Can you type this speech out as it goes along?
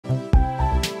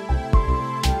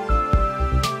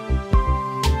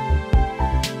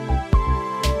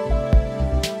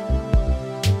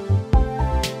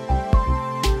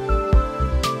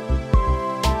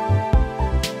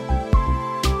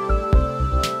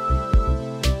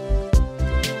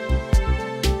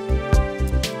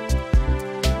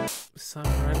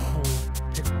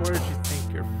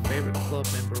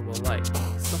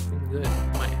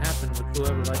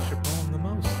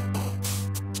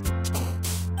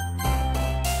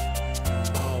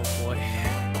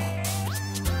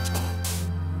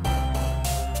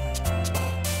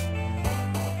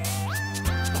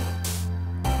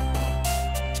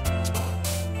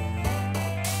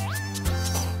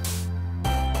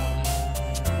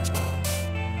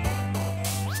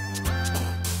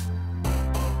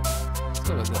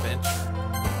of the venture.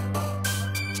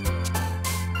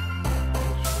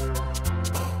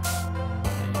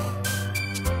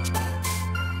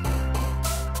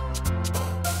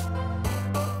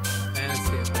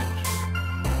 Fantasy adventure.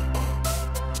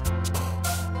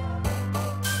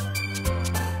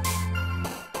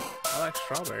 I like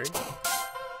strawberry.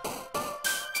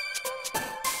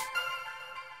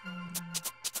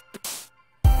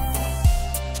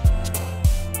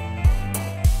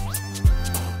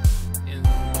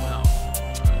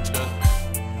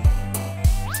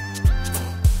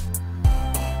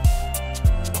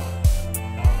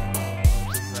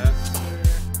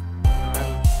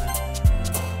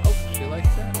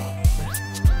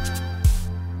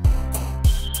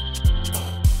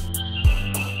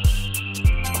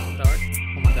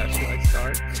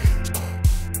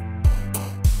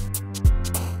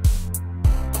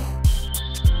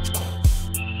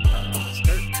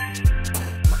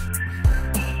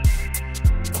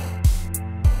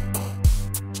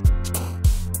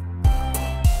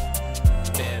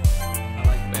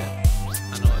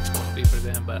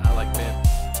 But I like bed.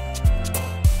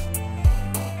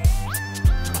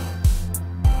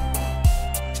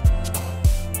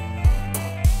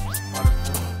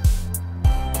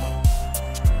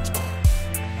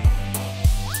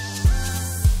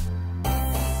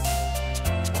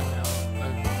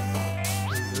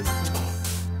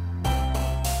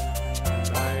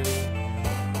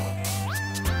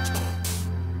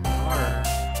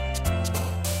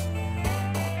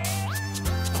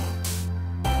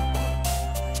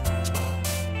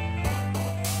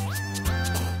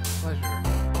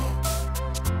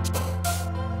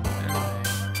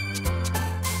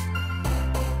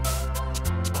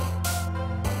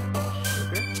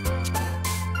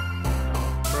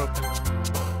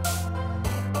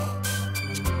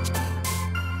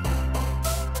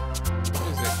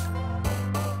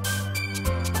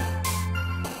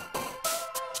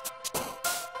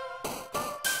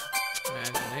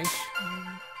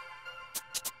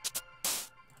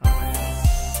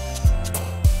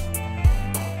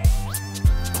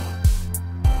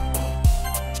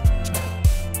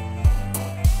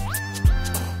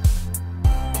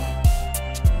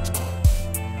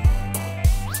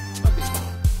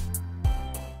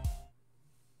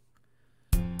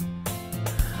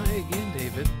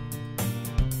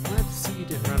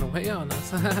 On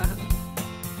us.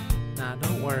 Nah,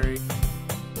 don't worry.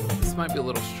 This might be a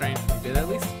little strange for me, but at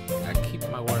least I keep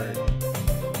my word.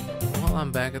 Well,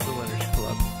 I'm back at the Literature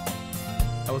Club.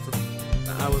 I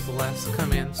was the last to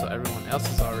come in, so everyone else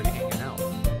is already hanging out.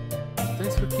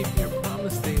 Thanks for keeping your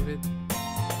promise, David.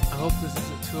 I hope this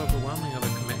isn't too overwhelming of a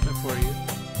commitment for you,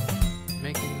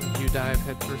 making you dive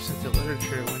headfirst into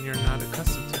literature when you're not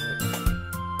accustomed to it.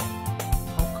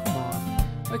 Oh, come on.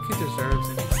 That kid deserves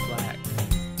any slack.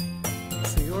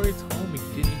 Sayori told me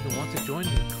you didn't even want to join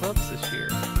any clubs this year.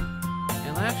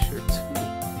 And last year, too.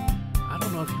 I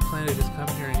don't know if you plan to just come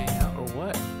here and hang out or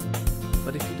what.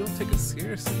 But if you don't take it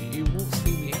seriously, you won't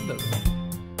see the end of it.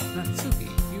 Natsuki,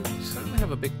 you certainly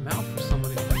have a big mouth for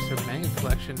someone who keeps her manga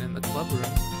collection in the club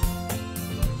room.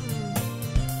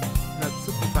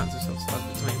 Natsuki finds herself stuck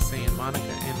between saying Monica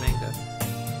and manga.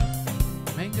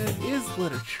 Manga is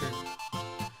literature.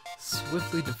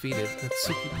 Swiftly defeated,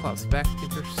 Natsuki plops back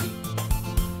into her seat.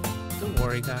 Don't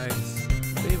worry, guys.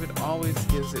 David always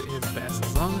gives it his best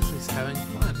as long as he's having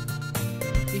fun.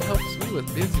 He helps me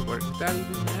with busy work without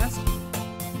even asking.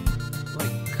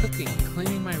 Like cooking,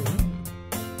 cleaning my room.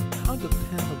 How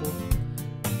dependable.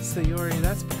 Sayori,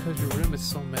 that's because your room is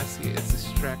so messy, it's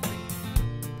distracting.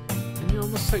 And you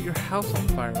almost set your house on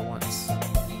fire once.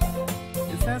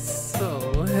 Is that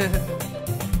so?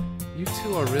 You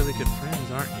two are really good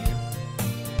friends, aren't you?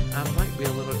 I might be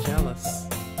a little jealous.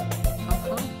 How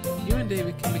come? You and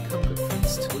David can become good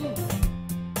friends too.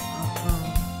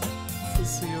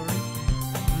 Says Sayori.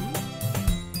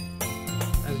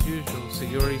 As usual,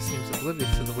 Sayori seems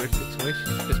oblivious to the weird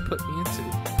situation she just put me into.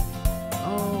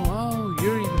 Oh,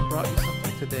 Yuri even brought you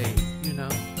something today, you know.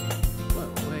 What,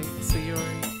 wait,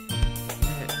 Sayori?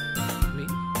 Me?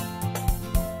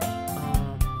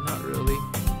 Not really.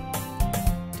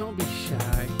 Don't be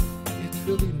shy. It's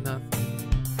really nothing.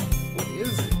 What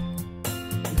is it?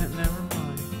 Never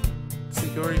mind.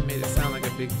 Sayori made it sound like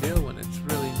a big deal when it's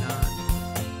really not.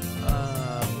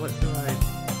 What do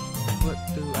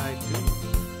I do?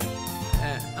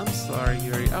 I'm sorry,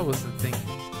 Yuri. I wasn't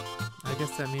thinking. I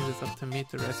guess that means it's up to me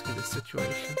to rescue the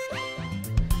situation.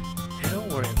 Hey, don't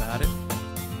worry about it.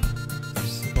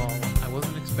 First of all, I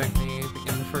wasn't expecting anything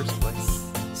in the first place,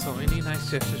 so any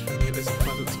nice gestures from you is a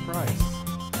pleasant surprise.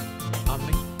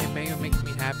 It may make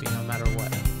me happy no matter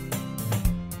what.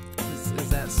 Is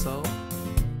that so?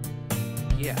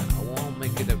 Yeah, I won't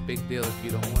make it a big deal if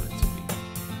you don't want it to be.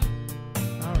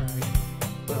 Alright.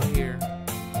 Well, here.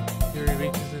 Yuri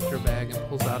reaches into her bag and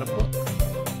pulls out a book.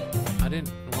 I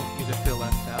didn't want you to feel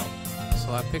left out,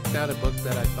 so I picked out a book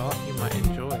that I thought you might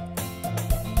enjoy.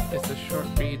 It's a short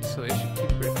read, so it should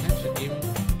keep your attention even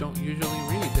if you don't usually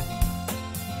read.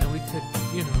 And we could,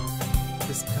 you know,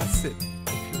 discuss it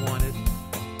if you wanted.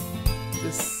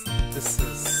 This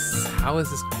is... How is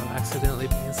this girl accidentally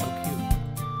being so cute?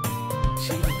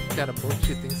 She even picked out a book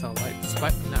she thinks I'll like,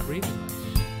 despite me not reading much.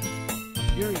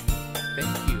 Yuri,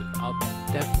 thank you. I'll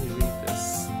definitely read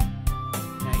this.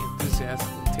 And I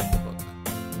enthusiastically take the book.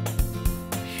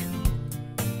 Phew.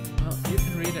 Well, you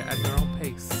can read it at your own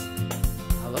pace.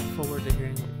 I look forward to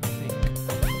hearing what you think.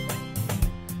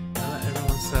 Now that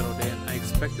everyone's settled in, I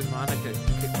expected Monica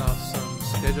to kick off some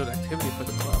scheduled activity for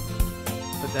the club,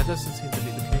 but that doesn't seem to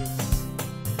be the case.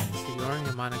 Yuri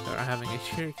and Monica are having a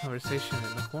cheery conversation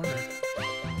in the corner.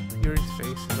 Yuri's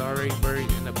face is already buried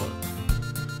in the book.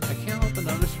 I can't help but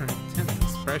notice her intense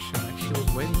expression like she was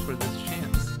waiting for this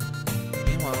chance.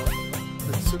 Meanwhile,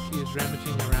 Natsuki is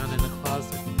rummaging around in the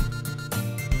closet.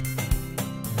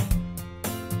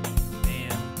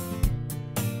 Man,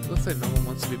 looks like no one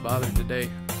wants to be bothered today.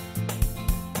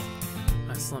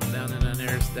 I slumped down in the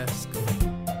nearest desk.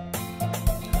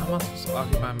 I'm not supposed to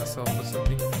occupy myself with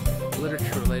something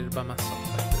literature related by myself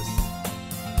like this.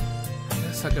 I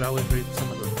guess I could always read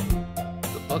some of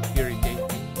the book Yuri gave me,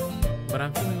 but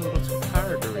I'm feeling a little too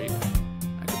tired to read.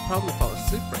 I could probably fall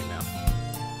asleep right now.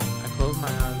 I close my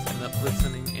eyes and end up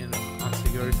listening in on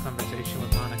Yuri's conversation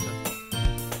with Monica.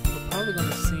 We're probably going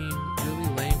to seem really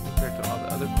lame compared to all the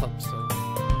other clubs, so...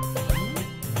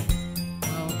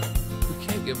 Well, we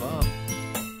can't give up.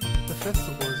 The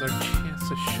festival is our chance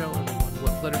to show everyone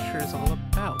what literature is all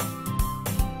about.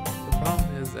 The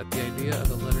problem is that the idea of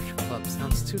the literature club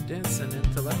sounds too dense and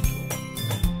intellectual.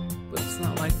 But it's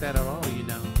not like that at all, you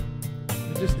know.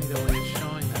 We just need a way of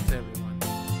showing that to everyone.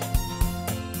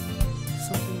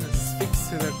 Something that speaks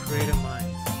to their creative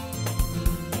minds.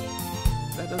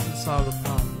 That doesn't solve the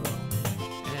problem, though.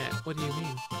 What do you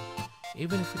mean?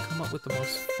 Even if we come up with the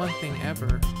most fun thing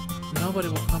ever, nobody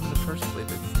will come in the first place.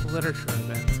 It's a literature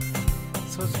event.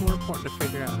 So it's more important to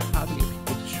figure out how to get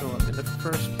people to show up in the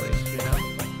first place, you know?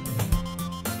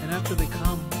 And after they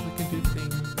come, we can do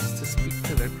things to speak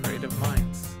to their creative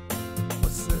minds.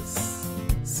 What's this?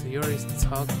 Sayori's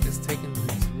talk is taking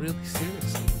this really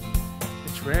seriously.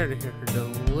 It's rare to hear her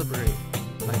deliberate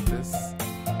like this.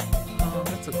 Oh,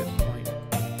 that's a good point.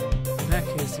 In that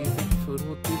case, do you think food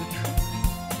will do the trick?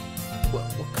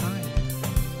 What kind?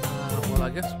 Well, I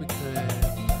guess we could...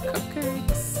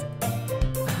 Cupcakes?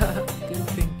 Good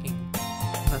thinking.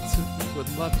 Natsuki would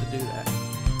love to do that.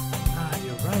 Ah,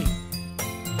 you're right.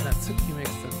 Natsuki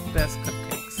makes the best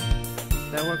cupcakes.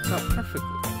 That works out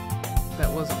perfectly. That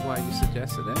wasn't why you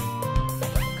suggested it.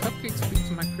 Cupcakes speak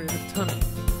to my creative tummy.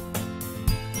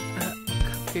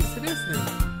 Cupcakes it is then.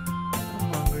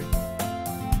 I'm hungry.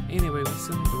 Anyway, we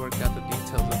still need to work out the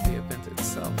details of the event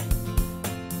itself.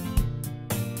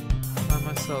 I find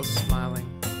myself smiling.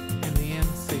 In the end,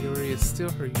 Sayori is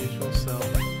still her usual self.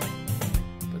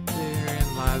 But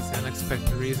therein lies the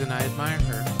unexpected reason I admire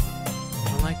her.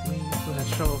 Unlike me, who has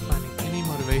trouble finding any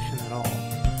motivation at all,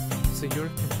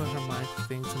 Sayori can put her mind to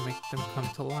things and make them come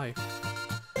to life.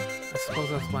 I suppose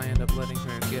that's why I end up letting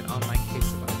her get on my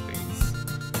case about things.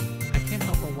 I can't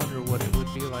help but wonder what it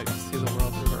would be like to see the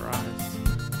world through her eyes.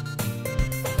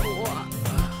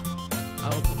 I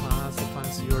open my eyes to find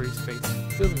Sayori's face,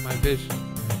 filling my vision.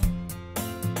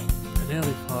 I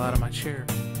nearly fell out of my chair.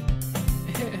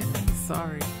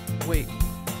 Sorry. Wait.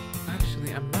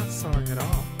 Actually, I'm not sorry at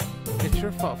all. It's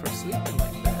your fault for sleeping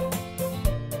like that.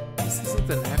 This isn't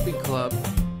the napping club.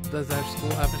 Does our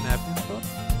school have a napping club?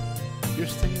 You're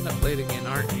staying up late again,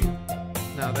 aren't you?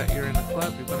 Now that you're in a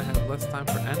club, you're gonna have less time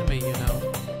for anime, you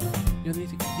know. You'll need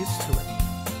to get used to it.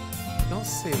 Don't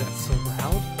say that so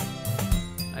loud.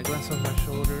 I glance over my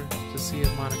shoulder to see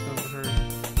if Monica overheard.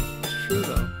 It's true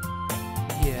though.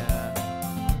 Yeah,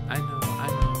 I know.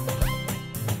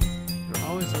 You're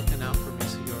always looking out for me,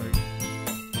 Sayori.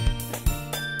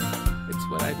 It's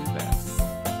what I do best.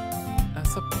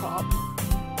 That's a problem.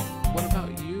 What about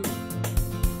you?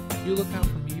 You look out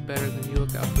for me better than you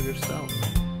look out for yourself.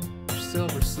 You're still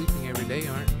oversleeping every day,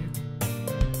 aren't you?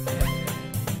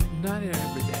 Not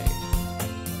every day.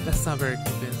 That's not very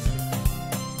convincing.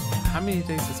 How many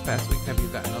days this past week have you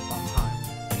gotten up on time?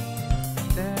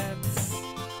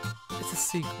 It's a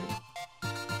secret.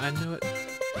 I knew it.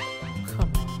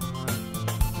 Come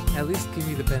on. At least give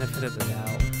me the benefit of the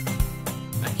doubt.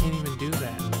 I can't even do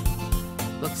that.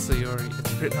 Look, Sayori,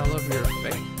 it's written all over your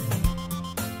face.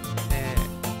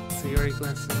 Sayori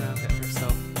glanced around at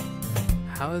herself.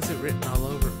 How is it written all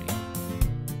over me?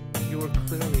 You were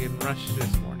clearly in rush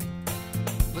this morning.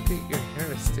 Look at your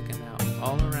hair sticking out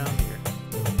all around here.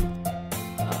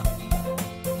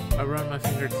 I run my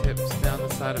fingertips down the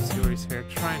side of Sayori's hair,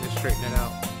 trying to straighten it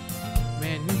out.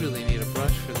 Man, you really need a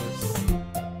brush for this.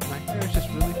 My hair is just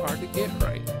really hard to get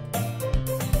right.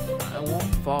 I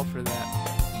won't fall for that.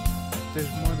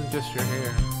 There's more than just your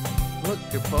hair. Look,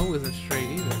 your bow isn't straight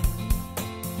either.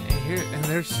 And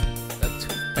there's a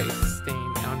toothpaste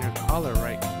stain on your collar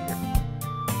right here.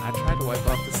 I tried to wipe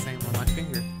off the stain on my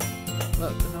finger.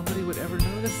 Look, nobody would ever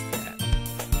notice that.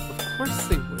 Of course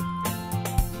they would.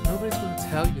 Nobody's going to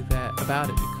tell you that about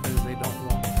it because they don't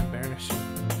want to embarrass you.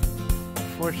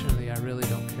 Fortunately, I really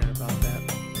don't care about that.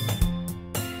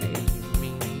 Hey, you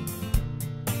meanie.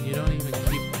 You don't even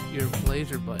keep your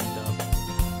blazer buttoned up.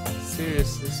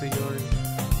 Seriously, Sayori.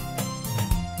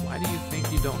 Why do you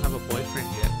think you don't have a boyfriend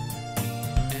yet?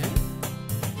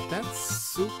 That's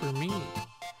super mean.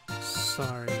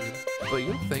 Sorry, but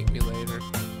you'll thank me later.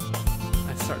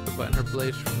 I start to button her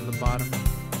blazer from the bottom.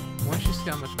 Once you see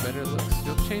how much better it looks,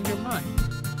 you'll change your mind.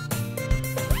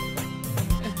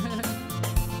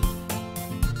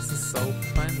 This is so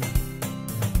funny.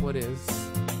 What is?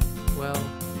 Well,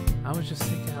 I was just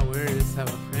thinking how weird it is to have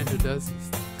a friend who does these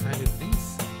kind of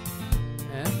things.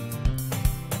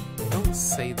 Don't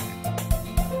say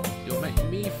that. You'll make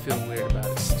me feel weird about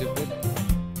it, stupid.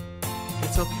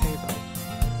 It's okay though.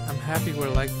 I'm happy we're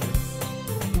like this.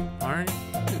 Aren't you?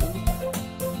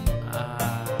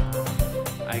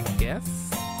 I guess?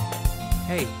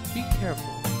 Hey, be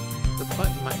careful. The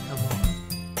button might come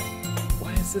off.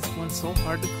 Why is this one so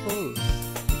hard to close?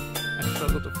 I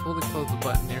struggled to fully close the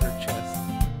button near her chest.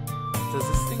 Does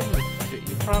this thing even fit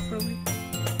you properly?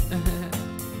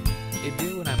 It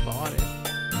did when I bought it.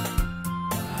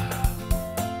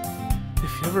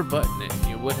 If you ever button it,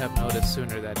 you would have noticed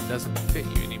sooner that it doesn't fit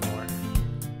you anymore.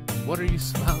 What are you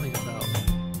smiling about?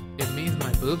 It means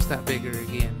my boobs got bigger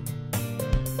again.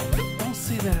 Don't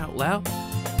say that out loud.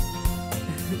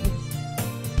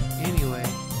 Anyway,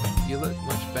 you look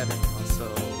much better now, so,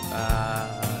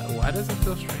 why does it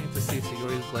feel strange to see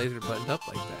Sayori's blazer buttoned up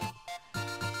like that?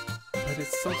 But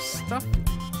it's so stuffy.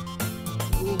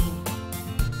 Ooh.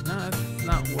 No, it's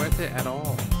not worth it at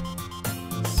all.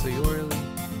 Sayori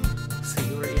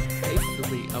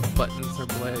hastily unbuttons her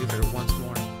blazer once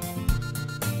more.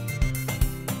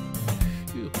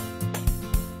 Phew.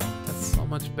 That's so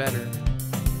much better.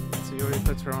 Sayori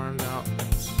puts her arms out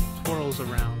and twirls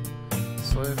around.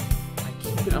 So if I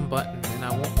keep it unbuttoned, then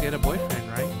I won't get a boyfriend,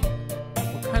 right?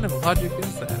 What kind of logic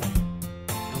is that?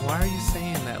 And why are you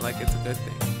saying that like it's a good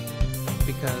thing?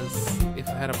 Because if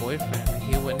I had a boyfriend,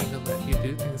 he wouldn't even let you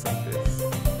do things like this.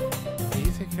 And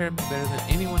you take care of me better than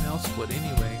anyone else would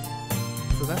anyway.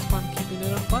 So that's why I'm keeping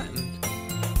it unbuttoned.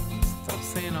 Stop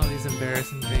saying all these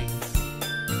embarrassing things.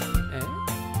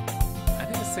 I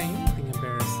didn't say anything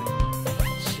embarrassing.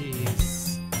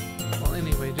 Jeez. Well,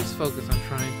 anyway, just focus on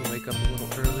trying to wake up a little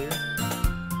earlier.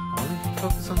 Only if you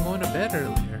focus on going to bed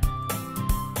earlier.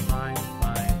 Fine.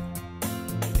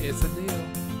 It's a deal.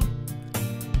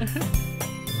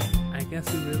 I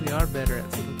guess we really are better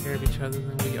at taking care of each other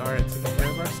than we are at taking care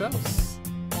of ourselves.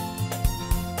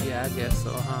 Yeah, I guess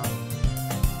so, huh?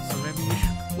 So maybe you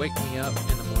should wake me up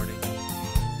in the morning.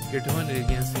 You're doing it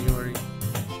again, Sayori.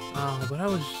 Oh, but I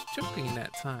was joking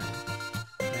that time.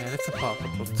 Man, it's a pop-up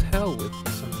hotel with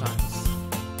you sometimes.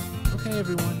 Okay,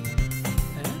 everyone.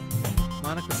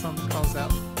 Monica suddenly calls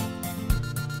out.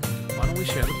 Why don't we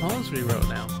share the poems we wrote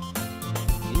now?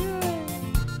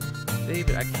 Yay!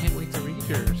 David, I can't wait to read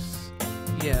yours.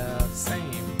 Yeah,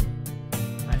 same.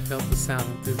 I felt the sound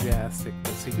enthusiastic,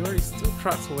 but Sayori still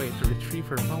trots away to retrieve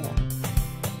her poem.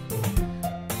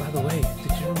 By the way,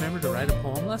 did you remember to write a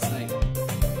poem last night?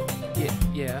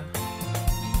 Yeah.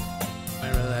 My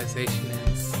realization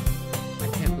is, I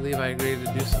can't believe I agreed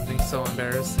to do something so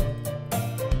embarrassing. I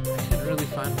couldn't really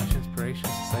find much inspiration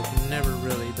since I've never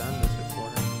really done this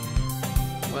before.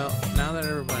 Well, now that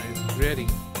everybody's ready,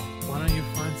 why don't you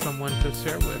find someone to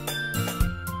share with?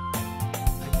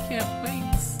 I can't wait.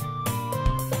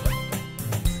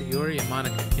 Sayori and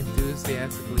Monica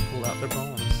enthusiastically pull out their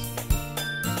poems.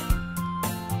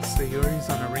 Sayori's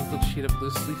on a wrinkled sheet of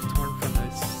loose leaf torn from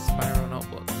a spiral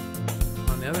notebook.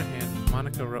 On the other hand,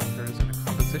 Monica wrote hers in a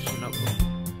composition notebook.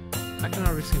 I can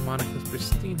already see Monica's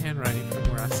pristine handwriting from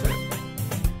where I sit.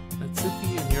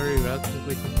 Natsuki and Yuri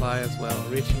relatively comply as well,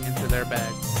 reaching into their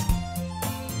bags.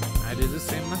 I do the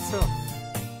same myself.